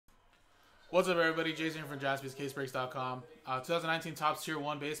What's up, everybody? Jason here from JaspysCaseBreaks.com. 2019 Topps Tier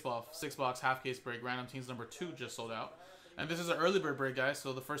 1 Baseball, 6-box half case break. Random teams number 2 just sold out. And this is an early bird break, guys.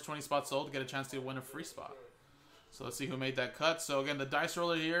 So the first 20 spots sold get a chance to win a free spot. So let's see who made that cut. So again, the dice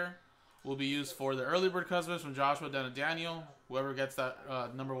roller here will be used for the early bird customers from Joshua down to Daniel. Whoever gets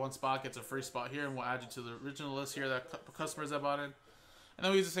that number 1 spot gets a free spot here, and we'll add you to the original list here that customers that bought it. And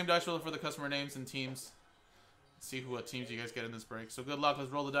then we use the same dice roller for the customer names and teams. See what teams you guys get in this break. So good luck. Let's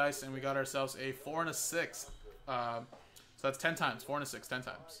roll the dice, and we got ourselves a 4 and a 6. So that's 10 times. 4 and a 6, 10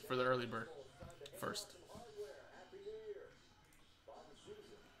 times for the early bird. First.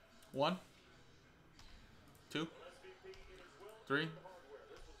 1, 2, 3,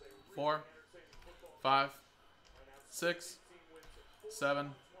 4, 5, 6, 7,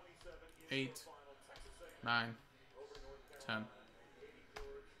 8, 9, 10.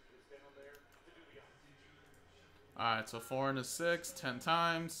 Alright, so 4 and a 6, 10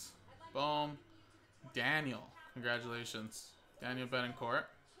 times. Boom. Daniel. Congratulations. Daniel Betancourt.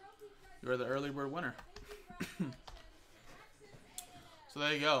 You are the early bird winner. So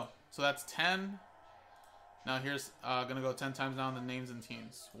there you go. So that's 10. Now here's going to go 10 times down the names and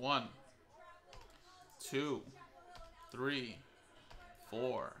teams. 1, 2, 3,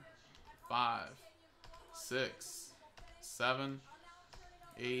 4, 5, 6, 7,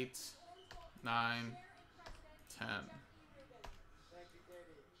 8, 9, 10.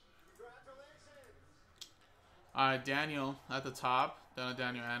 Alright, Daniel at the top, down to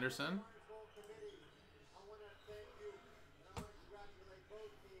Daniel Anderson.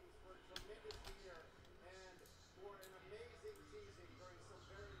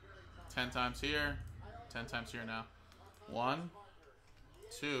 Ten times here, 10 times here now. 1,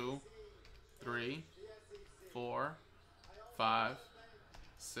 2, 3, 4, 5,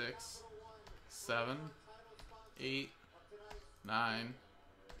 6, 7, 8, 9,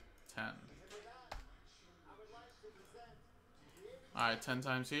 10. Alright, 10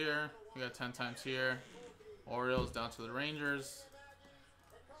 times here. We got 10 times here. Orioles down to the Rangers.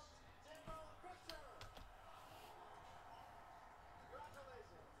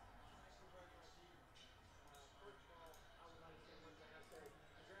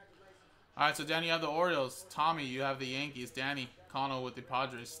 Alright, so Danny, you have the Orioles. Tommy, you have the Yankees. Danny, Connell with the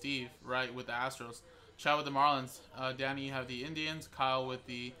Padres. Steve, Wright with the Astros. Chad with the Marlins. Danny, you have the Indians. Kyle with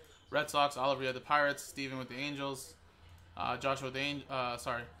the Red Sox. Oliver, you have the Pirates. Steven with the Angels. Joshua with the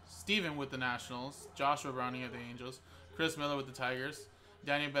Steven with the Nationals. Joshua Browning, you have the Angels. Chris Miller with the Tigers.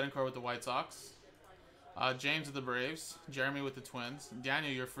 Daniel Betancourt with the White Sox. James with the Braves. Jeremy with the Twins.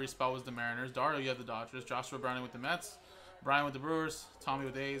 Daniel, your free spot was the Mariners. Dario, you have the Dodgers. Joshua Browning with the Mets. Brian with the Brewers. Tommy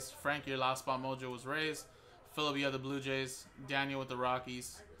with the A's. Frank, your last spot mojo was Rays. Philip, you have the Blue Jays. Daniel with the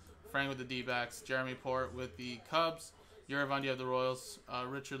Rockies. Frank with the D-backs. Jeremy Port with the Cubs. Yuravan, you have the Royals.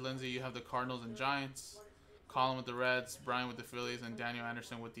 Richard Lindsay, you have the Cardinals and Giants. Colin with the Reds. Brian with the Phillies. And Daniel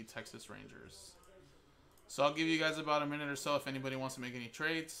Anderson with the Texas Rangers. So I'll give you guys about a minute or so if anybody wants to make any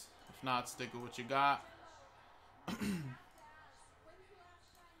trades. If not, stick with what you got.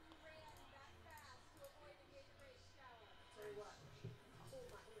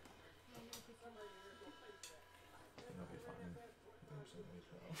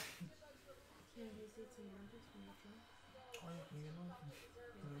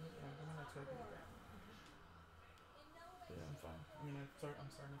 Yeah, I'm fine. I mean, I'm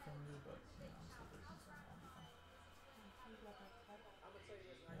starting to film you, but yeah, I'm still breaking, so I'll be fine.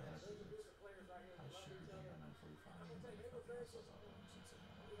 Yeah, I should be done by 9:45, and then if nothing else goes out, then I'm just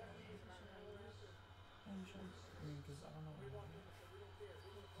gonna say, no, yeah, you should. I mean, because I don't know when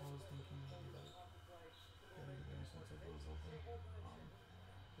I was thinking maybe like getting the games once it goes open. But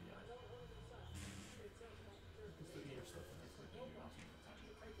yeah, because the ear stuff and that's like maybe around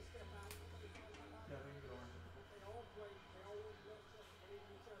some time. Yeah, we can go on.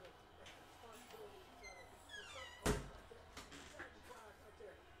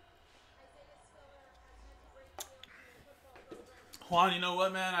 Juan, you know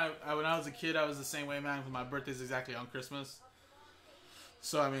what, man? I when I was a kid, I was the same way, man. Because my birthday's exactly on Christmas.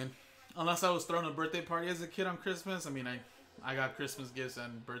 So, I mean, unless I was throwing a birthday party as a kid on Christmas, I mean, I got Christmas gifts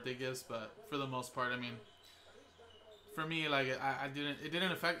and birthday gifts. But for the most part, I mean, for me, like, it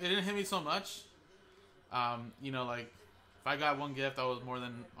didn't hit me so much. You know, like, if I got one gift, I was more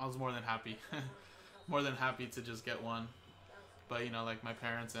than happy. More than happy to just get one. But, you know, like, my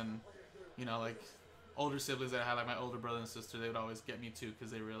parents and, you know, like, older siblings that I had, like my older brother and sister, they would always get me too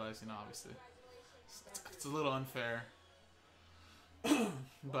because they realized, you know, obviously it's a little unfair.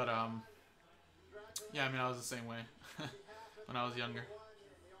 But yeah, I mean, I was the same way when I was younger.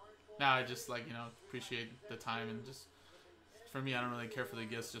 Now I just, like, you know, appreciate the time and just for me, I don't really care for the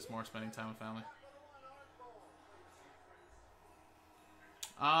gifts, just more spending time with family.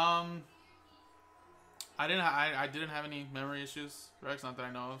 I didn't have any memory issues, Rex, not that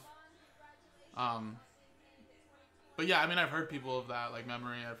I know of. But yeah, I mean, I've heard people of that, like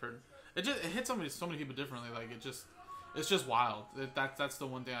memory. I've heard it hits so many people differently. Like it's just wild. That's the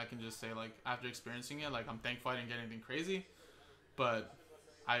one thing I can just say. Like after experiencing it, like I'm thankful I didn't get anything crazy, but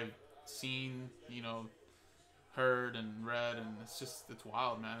I've seen, heard and read, and it's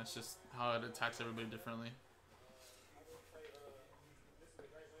wild, man. It's just how it attacks everybody differently.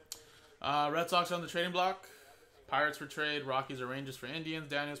 Red Sox on the trading block. Pirates for trade. Rockies or Rangers for Indians.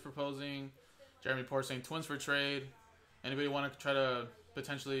 Daniel's proposing. Jeremy Poor saying Twins for trade. Anybody want to try to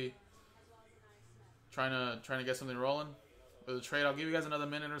potentially trying to get something rolling with a trade? I'll give you guys another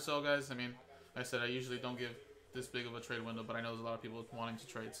minute or so, guys. I mean, like I said, I usually don't give this big of a trade window, but I know there's a lot of people wanting to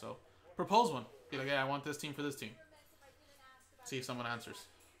trade, so propose one. Be like, hey, I want this team for this team. See if someone answers.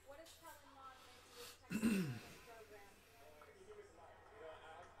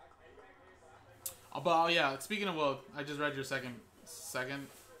 But yeah, speaking of, well, I just read your second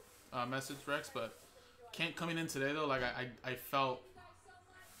message, Rex, but coming in today though, like I felt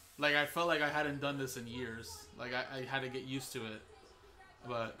like I hadn't done this in years. Like I had to get used to it.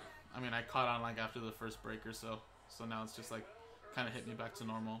 But I mean, I caught on like after the first break or so. So now it's just like kind of hit me back to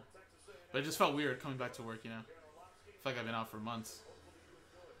normal. But it just felt weird coming back to work, I feel like I've been out for months.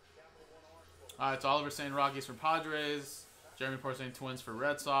 Alright, so Oliver saying Rockies for Padres. Jeremy Poor saying Twins for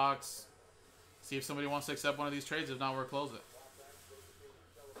Red Sox. See if somebody wants to accept one of these trades. If not, we'll close it.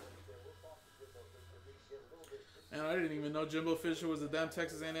 And I didn't even know Jimbo Fisher was the damn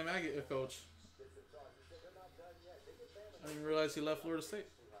Texas A&M Aggie coach. I didn't even realize he left Florida State.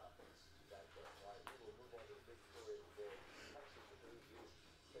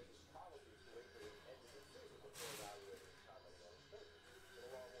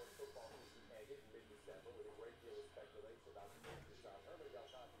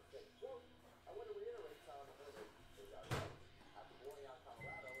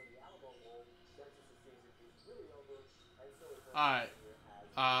 Alright.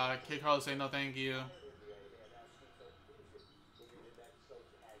 K. Carlos saying no thank you.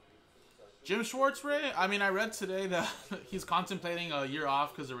 Jim Schwartz, Ray? I mean, I read today that he's contemplating a year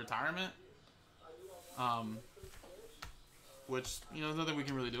off because of retirement. Which, there's nothing we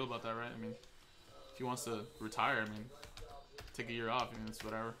can really do about that, right? I mean, if he wants to retire, I mean, take a year off, it's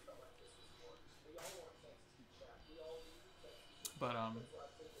whatever. But,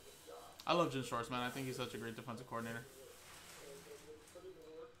 I love Jim Schwartz, man. I think he's such a great defensive coordinator.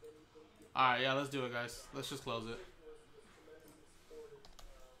 Alright, yeah, let's do it, guys. Let's just close it.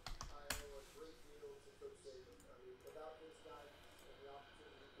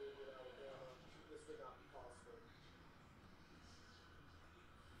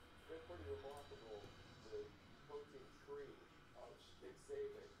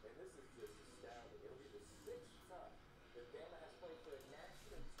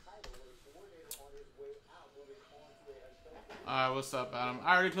 Alright, what's up, Adam?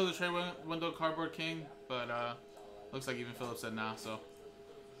 I already closed the trade window, Cardboard King, but looks like even Philip said nah, so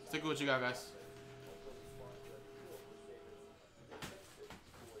stick with what you got, guys.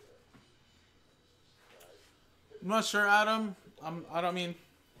 I'm not sure, Adam. I'm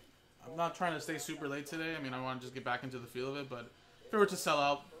not trying to stay super late today. I mean, I want to just get back into the feel of it, but if it were to sell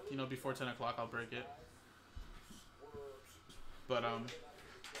out, before 10 o'clock, I'll break it. But,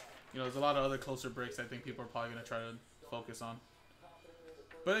 there's a lot of other closer breaks I think people are probably going to try to focus on.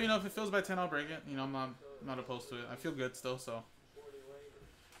 But, if it fills by 10, I'll break it. I'm not opposed to it. I feel good still, so.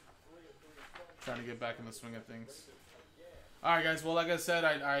 Trying to get back in the swing of things. Alright, guys. Well, like I said,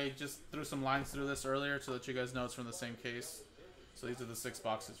 I just threw some lines through this earlier to let you guys know it's from the same case. So these are the 6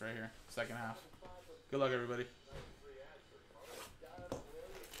 boxes right here. Second half. Good luck, everybody.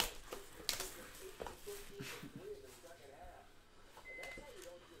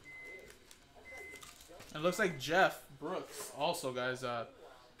 It looks like Jeff Brooks also, guys,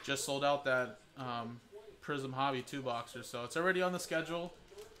 just sold out that Prism Hobby 2-boxer. So it's already on the schedule.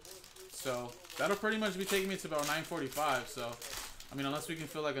 So that'll pretty much be taking me to about 9:45. So, I mean, unless we can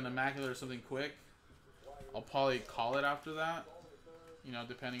feel like an Immaculate or something quick, I'll probably call it after that.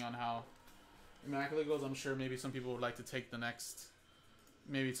 Depending on how Immaculate goes, I'm sure maybe some people would like to take the next.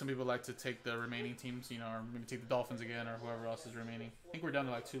 Maybe some people like to take the remaining teams, or maybe take the Dolphins again or whoever else is remaining. I think we're down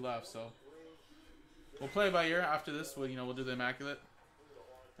to like 2 left, so. We'll play it by ear. After this, we'll do the Immaculate.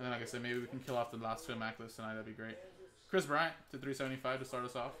 And then, like I said, maybe we can kill off the last 2 Immaculates tonight. That'd be great. Chris Bryant to 375 to start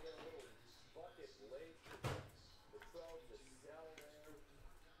us off.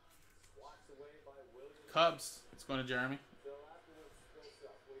 Cubs. It's going to Jeremy.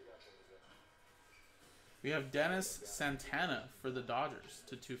 We have Dennis Santana for the Dodgers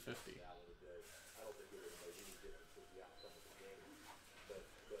to 250.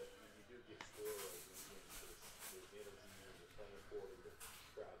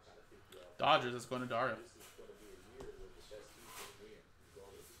 Dodgers, that's going to Dario.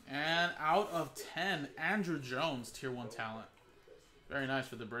 And out of 10, Andrew Jones, Tier 1 talent. Very nice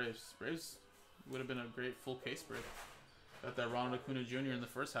for the Braves. Braves would have been a great full case break. Got that Ronald Acuna Jr. in the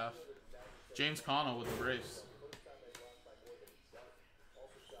first half. James Connell with the Braves.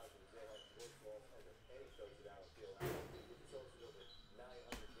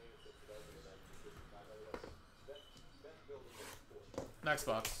 Next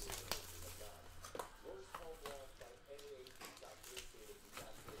box.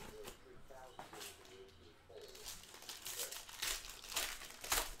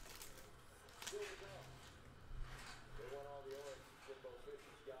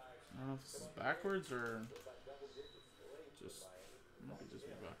 I don't know if this is backwards or just might just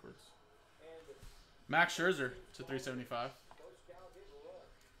be backwards. Max Scherzer to 375.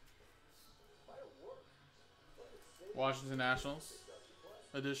 Washington Nationals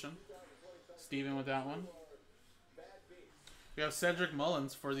edition. Steven with that one. We have Cedric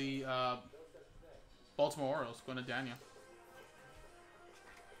Mullins for the Baltimore Orioles going to Daniel.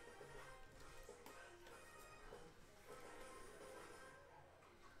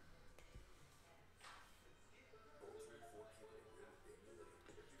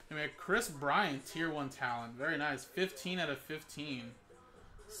 And we have Chris Bryant, Tier 1 talent. Very nice. 15 out of 15.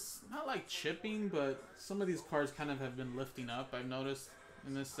 It's not like chipping, but some of these cards kind of have been lifting up, I've noticed,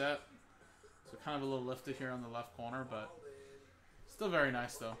 in this set. So kind of a little lifted here on the left corner, but still very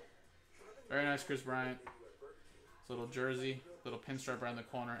nice, though. Very nice Chris Bryant. His little jersey, little pinstripe around the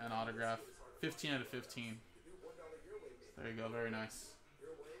corner, and autograph. 15 out of 15. There you go. Very nice.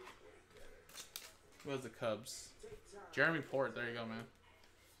 Who has the Cubs? Jeremy Port. There you go, man.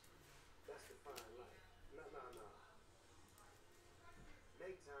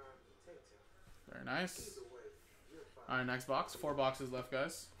 Very nice. Alright, next box. 4 boxes left,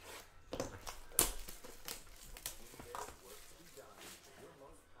 guys.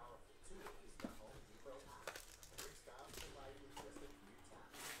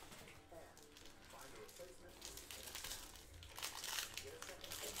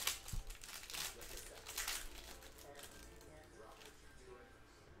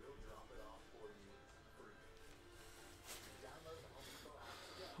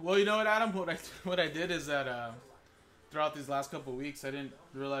 Well, you know what, Adam? What I did is that throughout these last couple of weeks, I didn't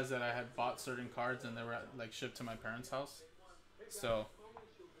realize that I had bought certain cards and they were like shipped to my parents' house. So,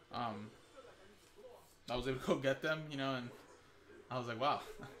 I was able to go get them, you know, and I was like, wow,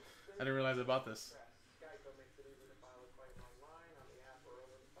 I didn't realize I bought this.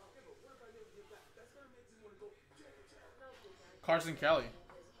 Carson Kelly.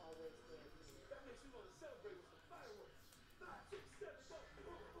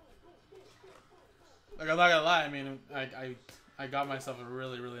 Like, I'm not gonna lie, I mean, I got myself a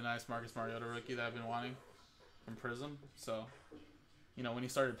really, really nice Marcus Mariota rookie that I've been wanting from Prism. So, you know, when he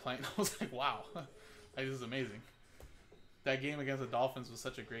started playing, I was like, wow, like, this is amazing. That game against the Dolphins was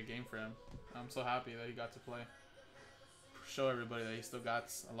such a great game for him. I'm so happy that he got to play. Show everybody that he still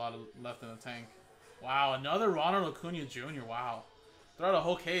got a lot of left in the tank. Wow, another Ronald Acuna Jr. Wow. Throughout a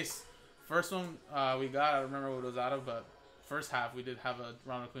whole case. First one we got, I don't remember what it was out of, but first half we did have a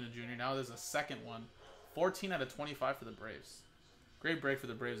Ronald Acuna Jr. Now there's a second one. 14 out of 25 for the Braves. Great break for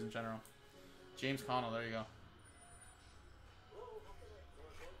the Braves in general. James Connell, there you go.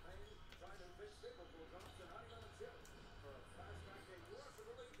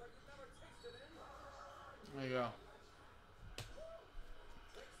 There you go.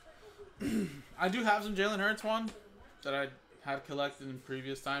 I do have some Jalen Hurts one that I had collected in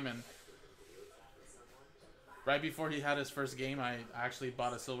previous time, and right before he had his first game, I actually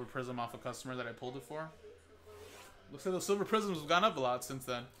bought a silver prism off a customer that I pulled it for. Looks like the silver prisms have gone up a lot since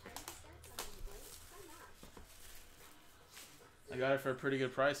then. I got it for a pretty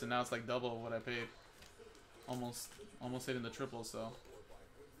good price, and now it's like double what I paid. Almost hitting the triple. So,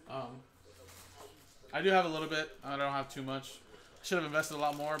 I do have a little bit. I don't have too much. I should have invested a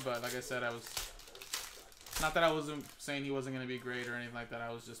lot more, but like I said, I was not that I wasn't saying he wasn't going to be great or anything like that. I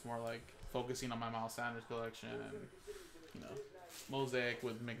was just more like focusing on my Miles Sanders collection, and you know, Mosaic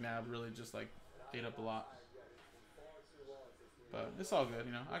with McNabb really just like ate up a lot. But it's all good,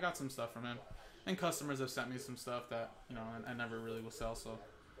 you know. I got some stuff from him, and customers have sent me some stuff that, you know, I never really will sell. So,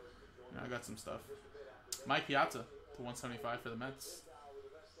 you know, I got some stuff. Mike Piazza to 175 for the Mets.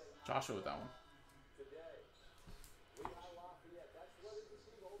 Joshua with that one.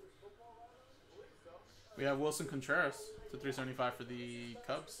 We have Wilson Contreras to 375 for the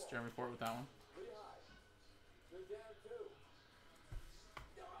Cubs. Jeremy Port with that one.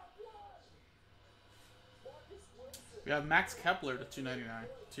 We have Max Kepler to 299.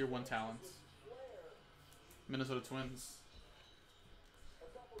 Tier 1 talents. Minnesota Twins.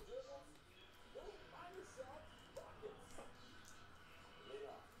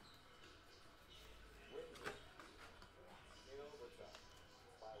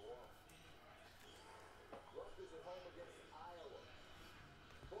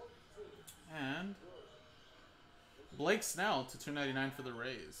 And Blake Snell to 299 for the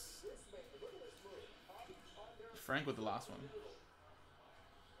Rays. Frank with the last one.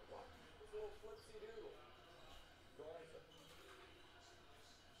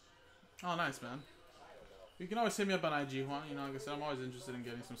 Oh, nice, man. You can always hit me up on IG, Juan. You know, like I said, I'm always interested in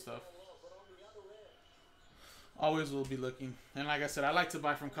getting some stuff. Always will be looking. And like I said, I like to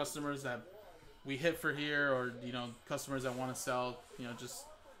buy from customers that we hit for here, or, you know, customers that want to sell. You know, just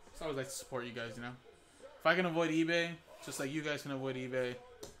always like to support you guys, you know. If I can avoid eBay, just like you guys can avoid eBay,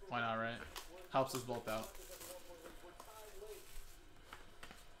 why not, right? Helps us both out.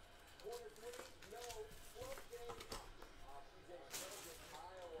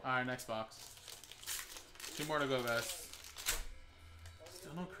 Alright, next box. 2 more to go, guys.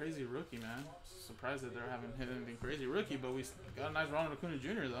 Still no crazy rookie, man. Surprised that they haven't hit anything crazy rookie, but we got a nice Ronald Acuna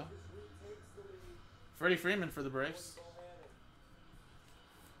Jr. though. Freddie Freeman for the Braves.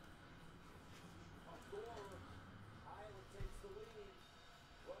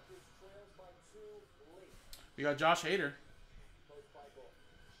 We got Josh Hader.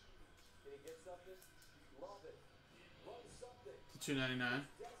 To $2.99.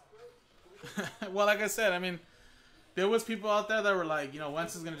 Well, like I said, I mean, there was people out there that were like, you know,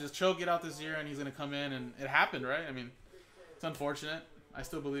 Wentz is going to just choke it out this year and he's going to come in, and it happened, right? I mean, it's unfortunate. I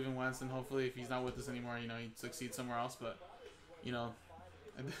still believe in Wentz, and hopefully if he's not with us anymore, you know, he succeeds somewhere else. But, you know,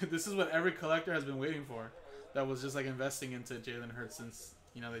 this is what every collector has been waiting for, that was just like investing into Jalen Hurts since,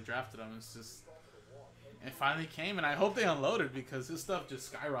 you know, they drafted him. It's just, it finally came, and I hope they unloaded, because his stuff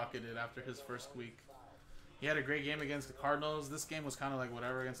just skyrocketed after his first week. He had a great game against the Cardinals. This game was kind of like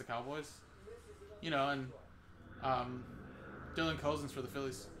whatever against the Cowboys. You know, and Dylan Cousins for the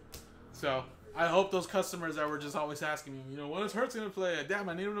Phillies. So I hope those customers that were just always asking me, you know, when is Hurts going to play? Damn,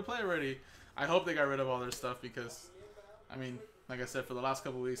 I need him to play already. I hope they got rid of all their stuff, because, I mean, like I said, for the last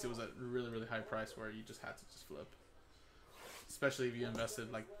couple of weeks, it was at a really, really high price where you just had to just flip. Especially if you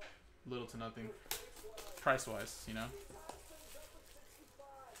invested, like, little to nothing price-wise, you know?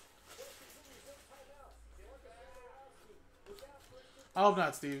 I hope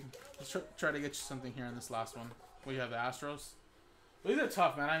not, Steve. Let's try to get you something here in this last one. We have the Astros. These are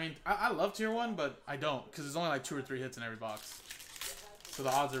tough, man. I mean, I love tier 1, but I don't, because there's only like 2 or 3 hits in every box. So the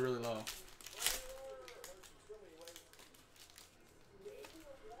odds are really low.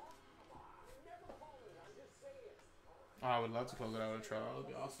 Oh, I would love to close it out with a Trout. That would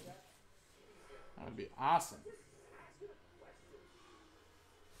be awesome. That would be awesome.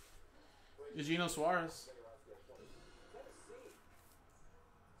 Eugenio Suarez.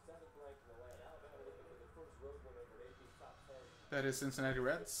 That is Cincinnati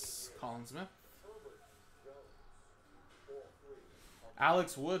Reds. Colin Smith.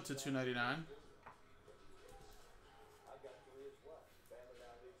 Alex Wood to $2.99.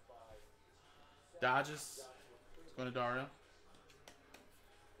 Dodgers. It's going to Dario.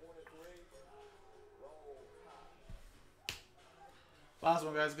 Last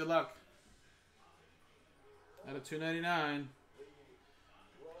one, guys. Good luck. At a $2.99.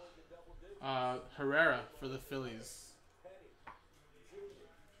 Herrera for the Phillies.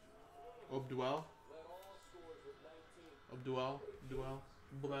 Obduel.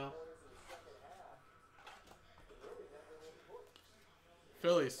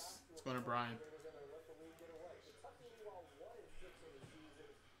 Phillies. It's going to Brian.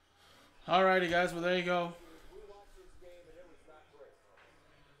 Alrighty, guys. Well, there you go.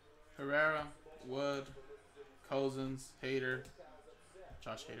 Herrera, Wood, Cousins, Hader.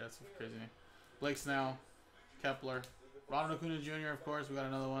 Josh Hader, that's a crazy name. Blake Snell, Kepler, Ronald Acuna Jr., of course. We got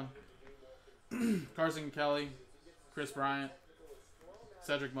another one. Carson Kelly, Chris Bryant,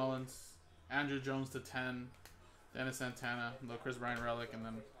 Cedric Mullins, Andrew Jones to 10, Dennis Santana, the Chris Bryant relic, and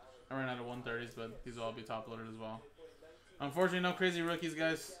then I ran out of 130s, but these will all be top loaded as well. Unfortunately, no crazy rookies,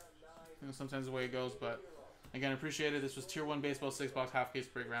 guys. You know, sometimes the way it goes, but again, appreciate it. This was Tier 1 Baseball 6-box half case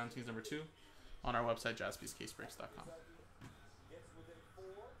break round teams number 2 on our website, jaspyscasebreaks.com.